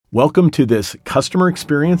Welcome to this Customer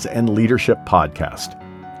Experience and Leadership podcast.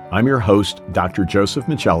 I'm your host, Dr. Joseph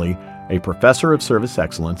Michelli, a professor of service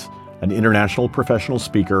excellence, an international professional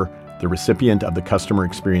speaker, the recipient of the Customer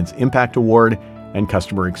Experience Impact Award, and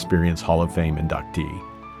Customer Experience Hall of Fame inductee.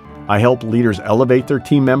 I help leaders elevate their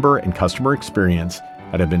team member and customer experience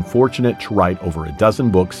and have been fortunate to write over a dozen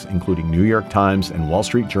books, including New York Times and Wall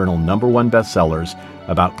Street Journal #1 bestsellers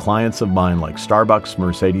about clients of mine like Starbucks,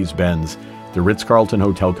 Mercedes-Benz, the Ritz-Carlton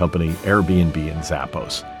Hotel Company, Airbnb, and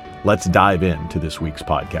Zappos. Let's dive into this week's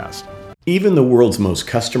podcast. Even the world's most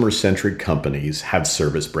customer-centric companies have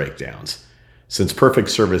service breakdowns. Since perfect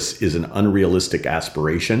service is an unrealistic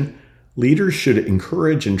aspiration, leaders should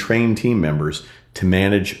encourage and train team members to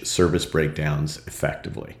manage service breakdowns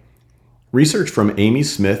effectively. Research from Amy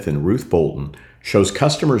Smith and Ruth Bolton shows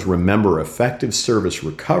customers remember effective service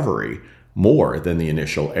recovery more than the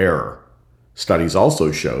initial error. Studies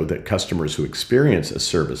also show that customers who experience a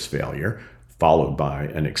service failure, followed by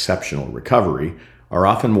an exceptional recovery, are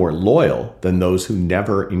often more loyal than those who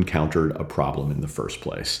never encountered a problem in the first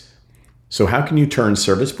place. So how can you turn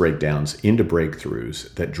service breakdowns into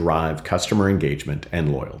breakthroughs that drive customer engagement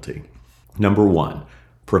and loyalty? Number 1,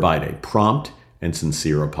 provide a prompt and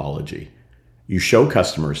sincere apology. You show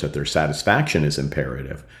customers that their satisfaction is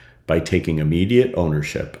imperative by taking immediate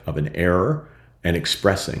ownership of an error and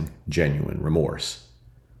expressing genuine remorse.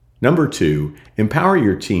 Number 2, empower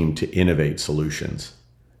your team to innovate solutions.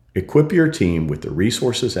 Equip your team with the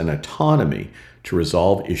resources and autonomy to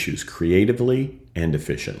resolve issues creatively and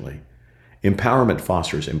efficiently. Empowerment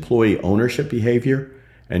fosters employee ownership behavior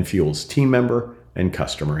and fuels team member and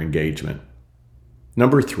customer engagement.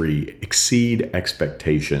 Number 3, exceed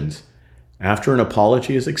expectations. After an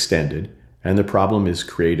apology is extended and the problem is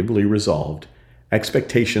creatively resolved,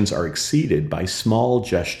 expectations are exceeded by small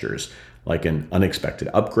gestures like an unexpected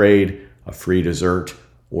upgrade, a free dessert,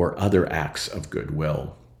 or other acts of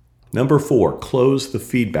goodwill. Number 4, close the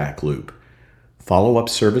feedback loop. Follow up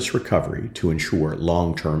service recovery to ensure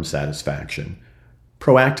long-term satisfaction.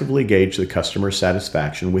 Proactively gauge the customer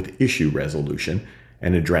satisfaction with issue resolution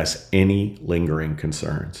and address any lingering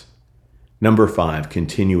concerns. Number 5,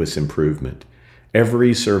 continuous improvement.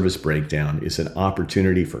 Every service breakdown is an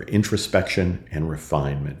opportunity for introspection and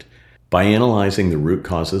refinement. By analyzing the root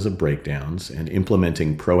causes of breakdowns and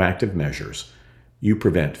implementing proactive measures, you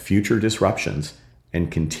prevent future disruptions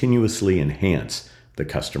and continuously enhance the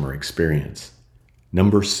customer experience.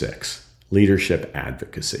 Number 6, leadership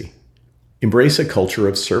advocacy. Embrace a culture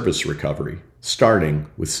of service recovery, starting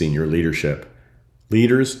with senior leadership.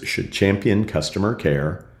 Leaders should champion customer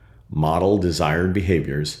care, model desired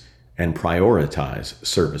behaviors, and prioritize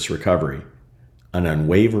service recovery. An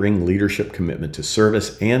unwavering leadership commitment to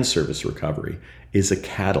service and service recovery is a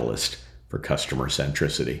catalyst for customer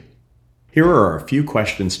centricity. Here are a few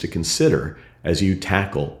questions to consider as you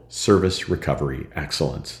tackle service recovery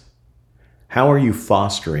excellence. How are you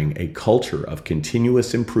fostering a culture of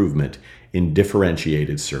continuous improvement in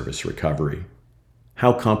differentiated service recovery?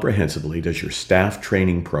 How comprehensively does your staff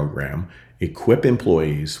training program equip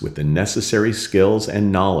employees with the necessary skills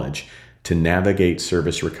and knowledge to navigate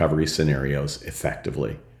service recovery scenarios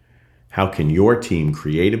effectively? How can your team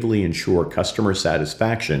creatively ensure customer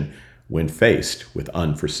satisfaction when faced with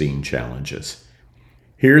unforeseen challenges?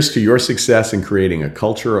 Here's to your success in creating a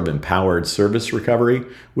culture of empowered service recovery,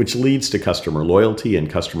 which leads to customer loyalty and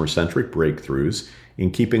customer-centric breakthroughs, in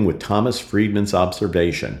keeping with Thomas Friedman's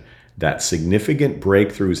observation that significant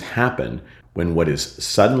breakthroughs happen when what is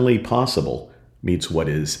suddenly possible meets what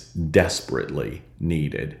is desperately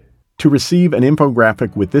needed. To receive an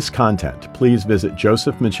infographic with this content, please visit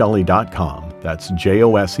josephmichelli.com. That's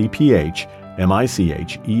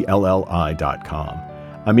josephmichelli.com.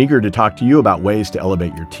 I'm eager to talk to you about ways to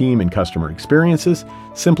elevate your team and customer experiences.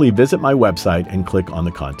 Simply visit my website and click on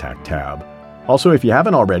the Contact tab. Also, if you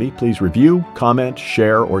haven't already, please review, comment,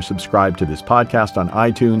 share, or subscribe to this podcast on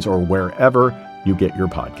iTunes or wherever you get your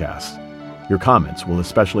podcasts. Your comments will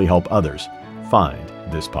especially help others find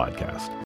this podcast.